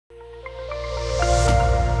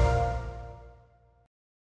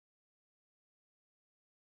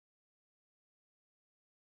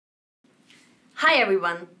Hi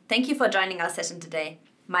everyone, thank you for joining our session today.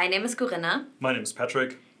 My name is Corinna. My name is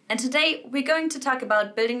Patrick. And today we're going to talk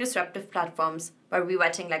about building disruptive platforms by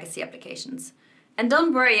rewriting legacy applications. And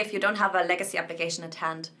don't worry if you don't have a legacy application at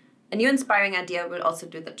hand. A new inspiring idea will also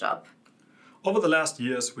do the job. Over the last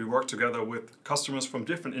years, we worked together with customers from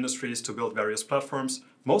different industries to build various platforms,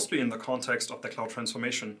 mostly in the context of the cloud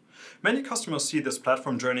transformation. Many customers see this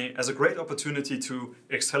platform journey as a great opportunity to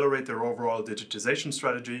accelerate their overall digitization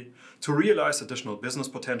strategy, to realize additional business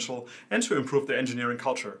potential, and to improve their engineering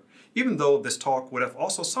culture. Even though this talk would have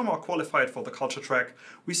also somehow qualified for the culture track,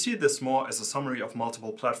 we see this more as a summary of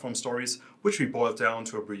multiple platform stories, which we boiled down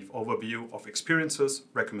to a brief overview of experiences,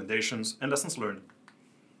 recommendations, and lessons learned.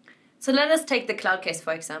 So let us take the cloud case,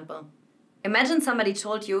 for example. Imagine somebody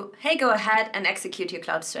told you, hey, go ahead and execute your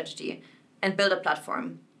cloud strategy and build a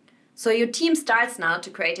platform. So your team starts now to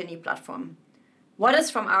create a new platform. What is,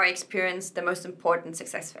 from our experience, the most important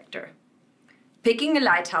success factor? Picking a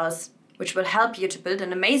lighthouse, which will help you to build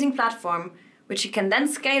an amazing platform, which you can then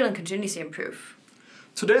scale and continuously improve.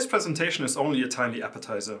 Today's presentation is only a tiny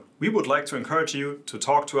appetizer. We would like to encourage you to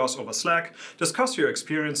talk to us over Slack, discuss your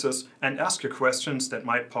experiences, and ask your questions that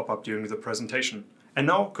might pop up during the presentation. And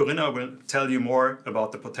now Corinna will tell you more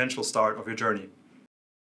about the potential start of your journey.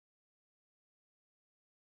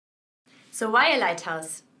 So why a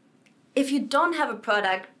lighthouse? If you don't have a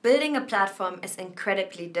product, building a platform is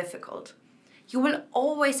incredibly difficult. You will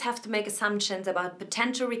always have to make assumptions about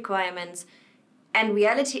potential requirements, and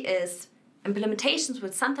reality is, implementations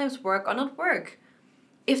will sometimes work or not work.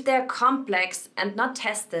 If they're complex and not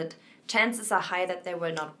tested, chances are high that they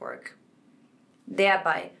will not work.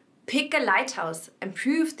 Thereby, pick a lighthouse,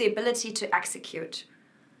 improve the ability to execute.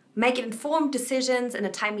 Make informed decisions in a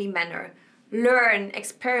timely manner. Learn,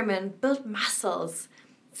 experiment, build muscles.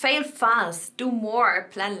 Fail fast, do more,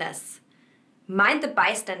 plan less. Mind the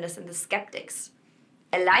bystanders and the skeptics.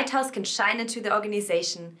 A lighthouse can shine into the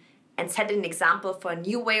organization and set an example for a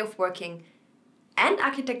new way of working and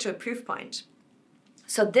architectural proof point.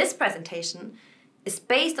 So this presentation is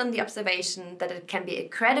based on the observation that it can be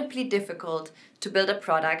incredibly difficult to build a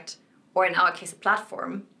product, or in our case a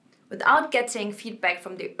platform, without getting feedback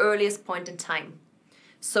from the earliest point in time.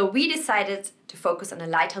 So we decided to focus on a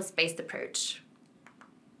lighthouse-based approach.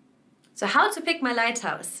 So how to pick my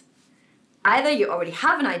lighthouse? Either you already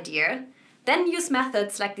have an idea, then use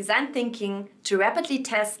methods like design thinking to rapidly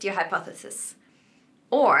test your hypothesis.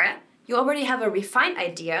 Or you already have a refined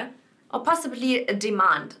idea, or possibly a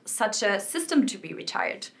demand, such a system to be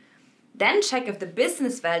retired. Then check if the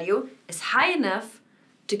business value is high enough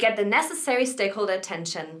to get the necessary stakeholder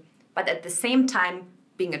attention, but at the same time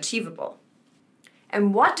being achievable.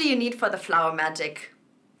 And what do you need for the flower magic?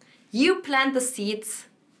 You plant the seeds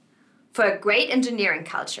for a great engineering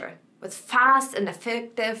culture with fast and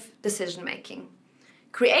effective decision making.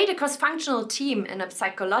 Create a cross-functional team in a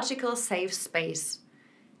psychological safe space.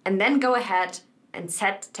 And then go ahead and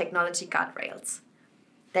set technology guardrails.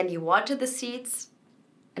 Then you water the seeds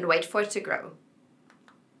and wait for it to grow.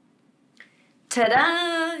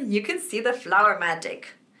 Ta-da! You can see the flower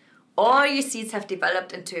magic. All your seeds have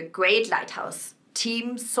developed into a great lighthouse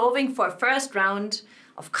team solving for a first round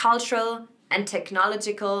of cultural and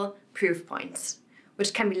technological proof points,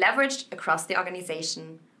 which can be leveraged across the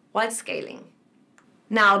organization while scaling.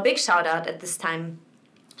 Now, a big shout out at this time.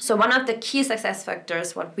 So one of the key success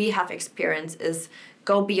factors what we have experienced is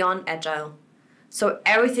go beyond agile. So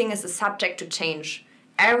everything is a subject to change.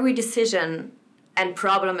 Every decision and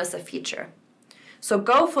problem is a feature. So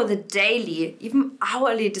go for the daily, even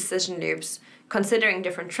hourly decision loops, considering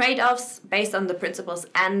different trade-offs based on the principles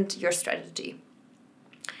and your strategy.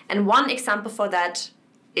 And one example for that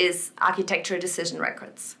is architecture decision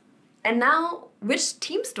records. And now, which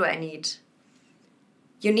teams do I need?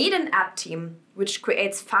 You need an app team, which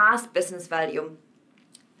creates fast business value.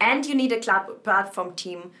 And you need a cloud platform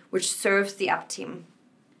team, which serves the app team.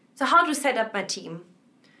 So how to set up my team?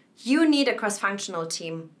 You need a cross-functional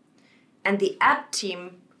team. And the app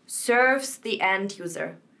team serves the end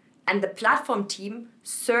user. And the platform team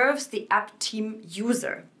serves the app team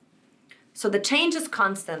user. So the change is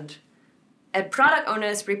constant. A product owner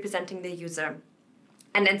is representing the user.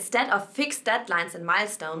 And instead of fixed deadlines and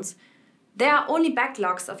milestones, there are only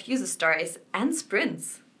backlogs of user stories and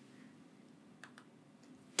sprints.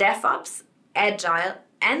 DevOps, Agile,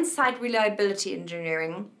 and site reliability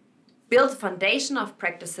engineering build the foundation of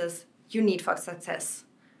practices you need for success.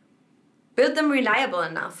 Build them reliable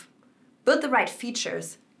enough, build the right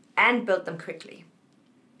features, and build them quickly.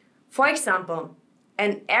 For example,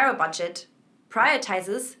 an error budget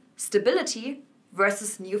prioritizes stability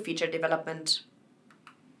versus new feature development.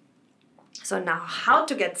 So now, how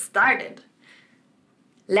to get started?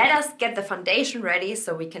 Let us get the foundation ready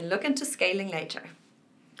so we can look into scaling later.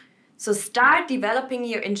 So start developing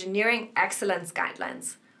your engineering excellence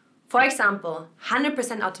guidelines. For example,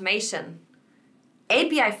 100% automation,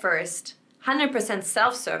 API first, 100%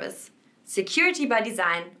 self-service, security by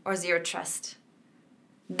design, or zero trust.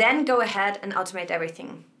 Then go ahead and automate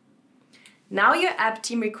everything. Now your app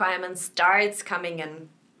team requirements starts coming in.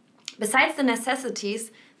 Besides the necessities,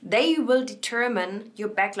 they will determine your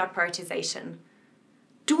backlog prioritization.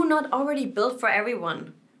 Do not already build for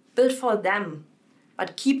everyone, build for them,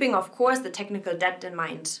 but keeping, of course, the technical debt in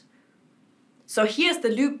mind. So here's the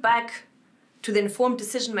loop back to the informed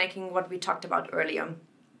decision-making, what we talked about earlier.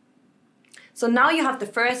 So now you have the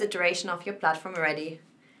first iteration of your platform ready.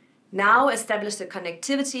 Now establish the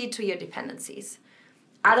connectivity to your dependencies.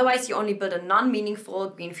 Otherwise, you only build a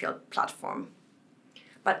non-meaningful greenfield platform.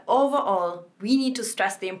 But overall, we need to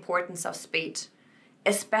stress the importance of speed.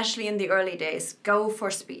 Especially in the early days, go for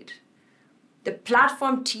speed. The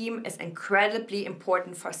platform team is incredibly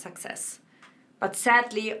important for success, but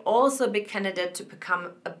sadly also a big candidate to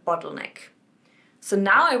become a bottleneck. So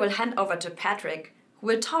now I will hand over to Patrick, who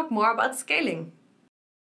will talk more about scaling.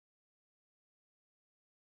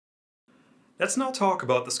 Let's now talk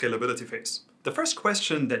about the scalability phase. The first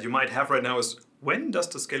question that you might have right now is, when does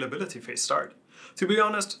the scalability phase start? To be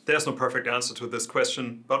honest, there's no perfect answer to this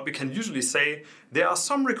question, but we can usually say there are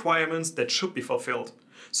some requirements that should be fulfilled.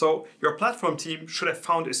 So your platform team should have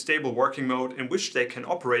found a stable working mode in which they can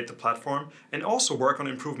operate the platform and also work on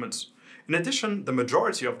improvements. In addition, the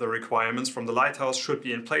majority of the requirements from the Lighthouse should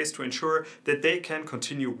be in place to ensure that they can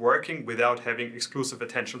continue working without having exclusive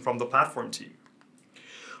attention from the platform team.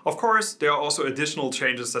 Of course, there are also additional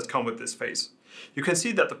changes that come with this phase. You can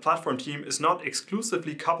see that the platform team is not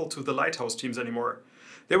exclusively coupled to the Lighthouse teams anymore.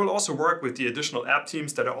 They will also work with the additional app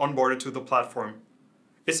teams that are onboarded to the platform.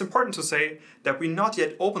 It's important to say that we not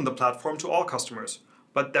yet open the platform to all customers,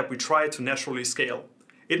 but that we try to naturally scale.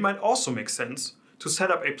 It might also make sense to set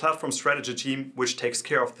up a platform strategy team which takes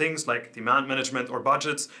care of things like demand management or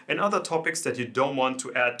budgets and other topics that you don't want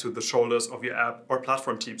to add to the shoulders of your app or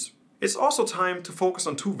platform teams. It's also time to focus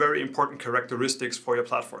on two very important characteristics for your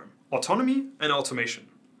platform: autonomy and automation.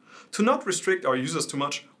 To not restrict our users too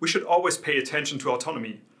much, we should always pay attention to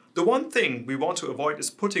autonomy. The one thing we want to avoid is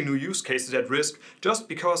putting new use cases at risk just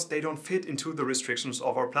because they don't fit into the restrictions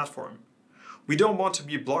of our platform. We don't want to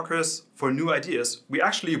be blockers for new ideas, we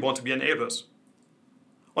actually want to be enablers.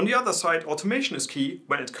 On the other side, automation is key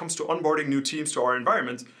when it comes to onboarding new teams to our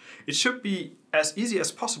environment. It should be as easy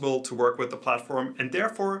as possible to work with the platform, and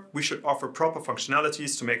therefore we should offer proper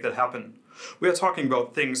functionalities to make that happen. We are talking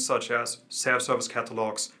about things such as self-service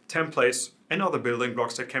catalogs, templates, and other building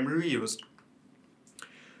blocks that can be reused.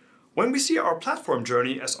 When we see our platform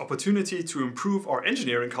journey as opportunity to improve our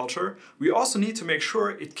engineering culture, we also need to make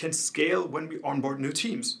sure it can scale when we onboard new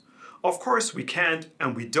teams. Of course, we can't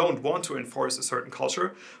and we don't want to enforce a certain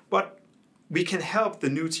culture, but we can help the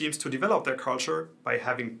new teams to develop their culture by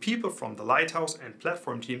having people from the Lighthouse and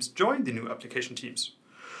platform teams join the new application teams.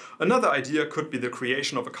 Another idea could be the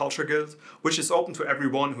creation of a culture guild, which is open to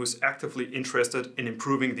everyone who is actively interested in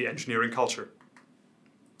improving the engineering culture.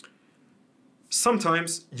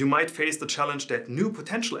 Sometimes you might face the challenge that new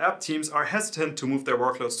potential app teams are hesitant to move their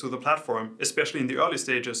workloads to the platform, especially in the early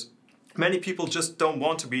stages. Many people just don't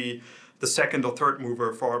want to be the second or third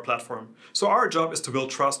mover for our platform. So our job is to build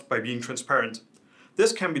trust by being transparent.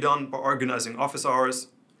 This can be done by organizing office hours,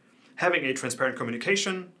 having a transparent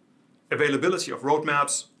communication, availability of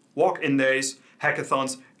roadmaps, walk-in days,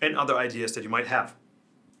 hackathons, and other ideas that you might have.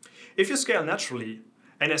 If you scale naturally,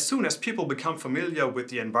 and as soon as people become familiar with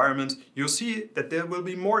the environment, you'll see that there will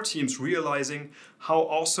be more teams realizing how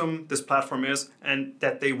awesome this platform is and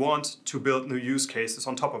that they want to build new use cases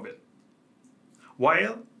on top of it.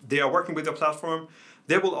 While they are working with the platform,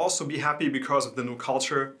 they will also be happy because of the new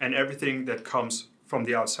culture and everything that comes from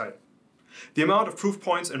the outside. The amount of proof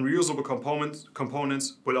points and reusable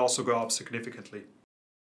components will also go up significantly.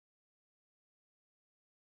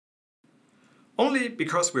 Only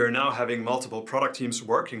because we are now having multiple product teams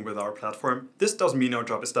working with our platform, this doesn't mean our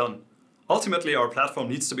job is done. Ultimately, our platform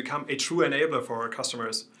needs to become a true enabler for our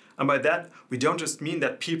customers. And by that, we don't just mean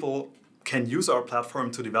that people can use our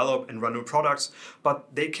platform to develop and run new products,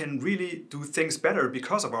 but they can really do things better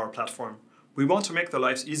because of our platform. We want to make their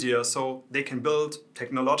lives easier so they can build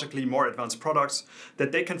technologically more advanced products,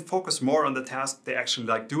 that they can focus more on the tasks they actually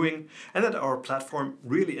like doing, and that our platform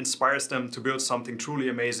really inspires them to build something truly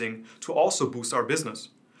amazing to also boost our business.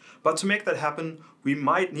 But to make that happen, we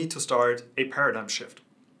might need to start a paradigm shift.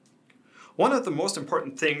 One of the most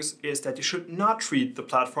important things is that you should not treat the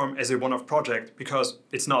platform as a one-off project, because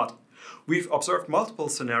it's not. We've observed multiple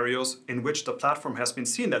scenarios in which the platform has been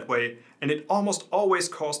seen that way, and it almost always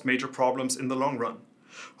caused major problems in the long run.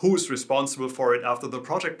 Who is responsible for it after the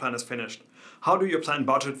project plan is finished? How do you plan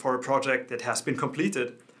budget for a project that has been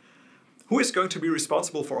completed? Who is going to be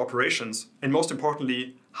responsible for operations? And most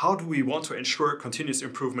importantly, how do we want to ensure continuous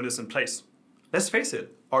improvement is in place? Let's face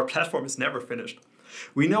it, our platform is never finished.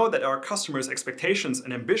 We know that our customers' expectations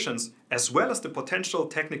and ambitions, as well as the potential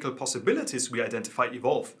technical possibilities we identify,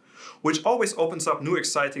 evolve, which always opens up new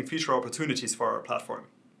exciting feature opportunities for our platform.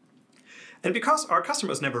 And because our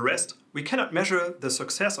customers never rest, we cannot measure the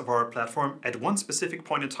success of our platform at one specific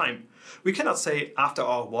point in time. We cannot say after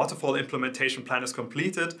our waterfall implementation plan is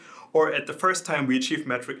completed, or at the first time we achieve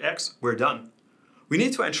metric X, we're done. We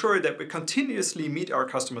need to ensure that we continuously meet our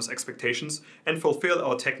customers' expectations and fulfill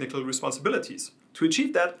our technical responsibilities. To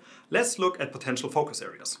achieve that, let's look at potential focus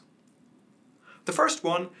areas. The first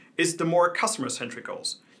one is the more customer-centric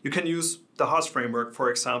goals. You can use the HAAS framework, for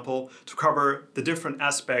example, to cover the different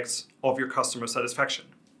aspects of your customer satisfaction.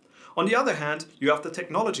 On the other hand, you have the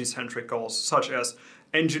technology-centric goals, such as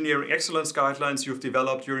engineering excellence guidelines you've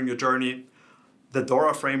developed during your journey, the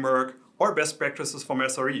DORA framework, or best practices from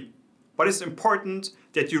SRE. But it's important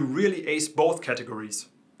that you really ace both categories,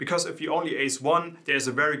 because if you only ace one, there's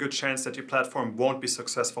a very good chance that your platform won't be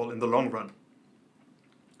successful in the long run.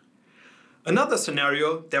 Another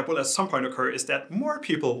scenario that will at some point occur is that more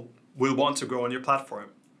people will want to go on your platform.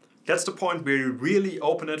 That's the point where you really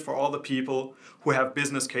open it for all the people who have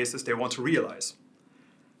business cases they want to realize.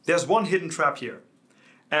 There's one hidden trap here,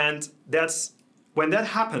 and that's when that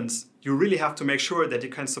happens, you really have to make sure that you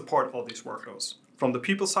can support all these workloads, from the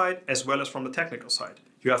people side as well as from the technical side.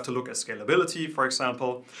 You have to look at scalability, for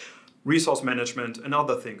example, resource management, and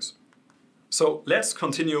other things. So let's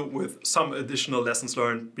continue with some additional lessons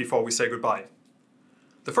learned before we say goodbye.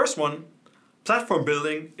 The first one, platform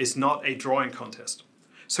building is not a drawing contest.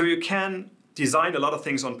 So you can design a lot of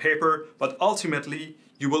things on paper, but ultimately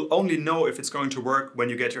you will only know if it's going to work when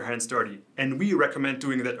you get your hands dirty. And we recommend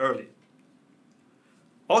doing that early.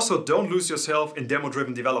 Also, don't lose yourself in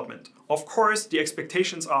demo-driven development. Of course, the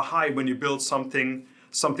expectations are high when you build something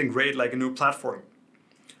great like a new platform.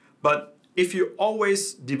 But if you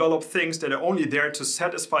always develop things that are only there to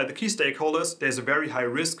satisfy the key stakeholders, there's a very high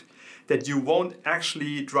risk that you won't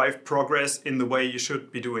actually drive progress in the way you should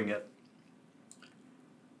be doing it.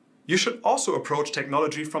 You should also approach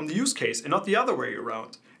technology from the use case and not the other way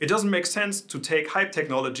around. It doesn't make sense to take hype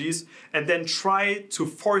technologies and then try to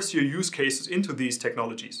force your use cases into these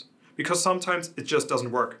technologies, because sometimes it just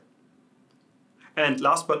doesn't work. And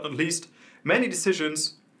last but not least, many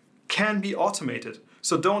decisions can be automated.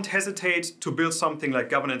 So don't hesitate to build something like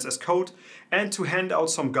governance as code and to hand out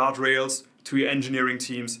some guardrails to your engineering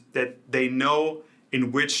teams that they know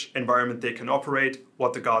in which environment they can operate,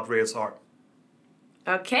 what the guardrails are.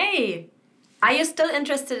 Okay. Are you still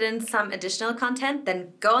interested in some additional content?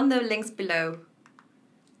 Then go on the links below.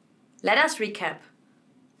 Let us recap.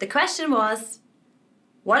 The question was,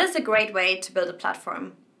 what is a great way to build a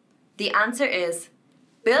platform? The answer is,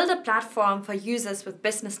 build a platform for users with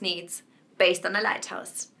business needs based on a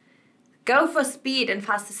lighthouse. Go for speed and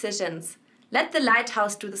fast decisions. Let the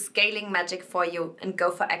lighthouse do the scaling magic for you and go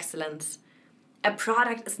for excellence. A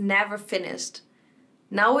product is never finished.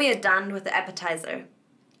 Now we are done with the appetizer.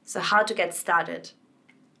 So how to get started?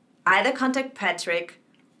 Either contact Patrick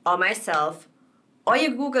or myself or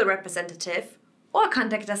your Google representative or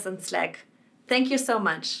contact us on Slack. Thank you so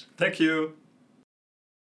much. Thank you.